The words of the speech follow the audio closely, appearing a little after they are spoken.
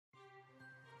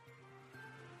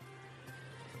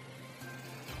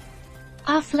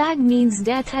Our Flag Means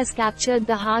Death has captured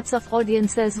the hearts of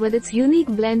audiences with its unique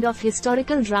blend of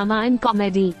historical drama and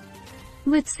comedy.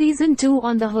 With Season 2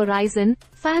 on the horizon,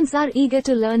 fans are eager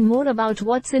to learn more about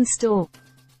what's in store.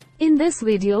 In this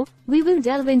video, we will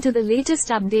delve into the latest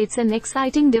updates and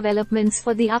exciting developments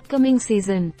for the upcoming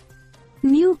season.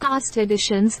 New cast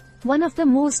additions. One of the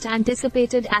most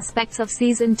anticipated aspects of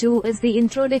Season 2 is the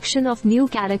introduction of new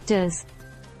characters.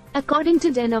 According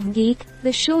to Den of Geek,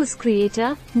 the show's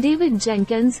creator, David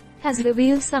Jenkins, has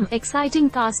revealed some exciting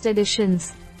cast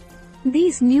additions.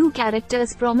 These new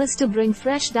characters promise to bring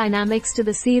fresh dynamics to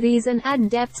the series and add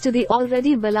depth to the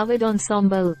already beloved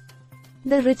ensemble.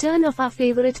 The return of our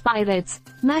favorite pirates.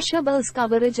 Mashable's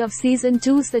coverage of Season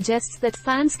 2 suggests that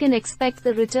fans can expect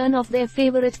the return of their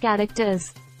favorite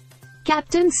characters.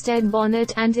 Captain Stead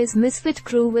Bonnet and his misfit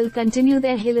crew will continue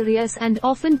their hilarious and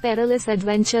often perilous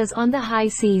adventures on the high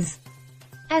seas.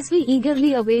 As we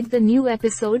eagerly await the new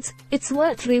episodes, it's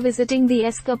worth revisiting the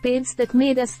escapades that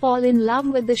made us fall in love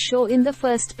with the show in the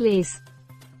first place.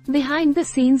 Behind the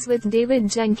scenes with David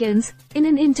Jenkins. In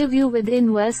an interview with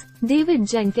Inverse, David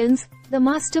Jenkins, the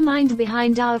mastermind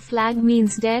behind Our Flag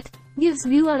Means Death, gives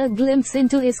viewer a glimpse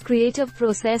into his creative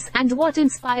process and what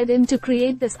inspired him to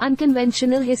create this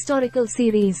unconventional historical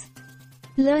series.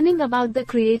 Learning about the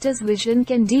creator's vision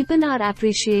can deepen our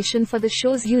appreciation for the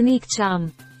show's unique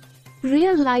charm.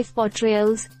 Real-life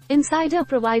portrayals. Insider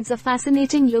provides a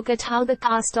fascinating look at how the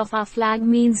cast of Our Flag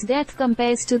Means Death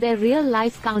compares to their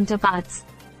real-life counterparts.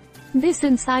 This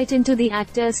insight into the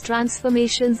actors'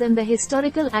 transformations and the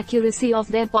historical accuracy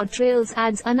of their portrayals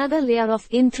adds another layer of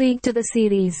intrigue to the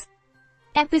series.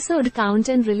 Episode count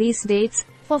and release dates.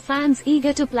 For fans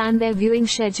eager to plan their viewing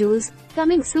schedules,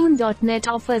 ComingSoon.net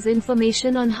offers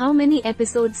information on how many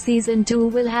episodes Season 2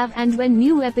 will have and when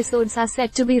new episodes are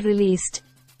set to be released.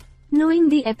 Knowing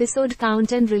the episode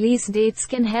count and release dates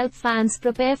can help fans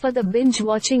prepare for the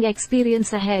binge-watching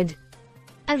experience ahead.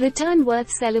 A return worth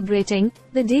celebrating.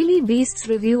 The Daily Beast's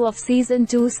review of Season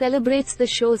 2 celebrates the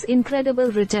show's incredible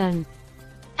return.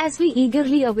 As we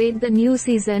eagerly await the new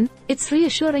season, it's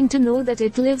reassuring to know that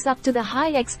it lives up to the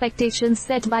high expectations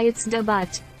set by its debut.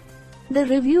 The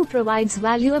review provides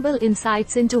valuable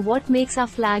insights into what makes Our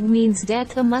Flag Means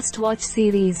Death a must-watch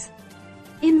series.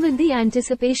 With the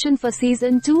anticipation for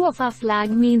Season 2 of Our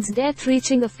Flag Means Death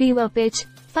reaching a fever pitch,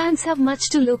 fans have much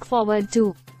to look forward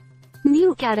to.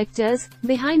 New characters,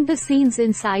 behind-the-scenes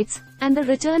insights, and the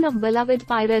return of beloved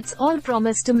pirates all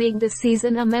promise to make this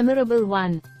season a memorable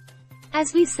one.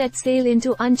 As we set sail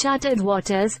into uncharted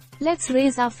waters, let's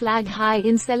raise our flag high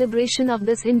in celebration of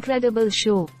this incredible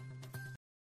show.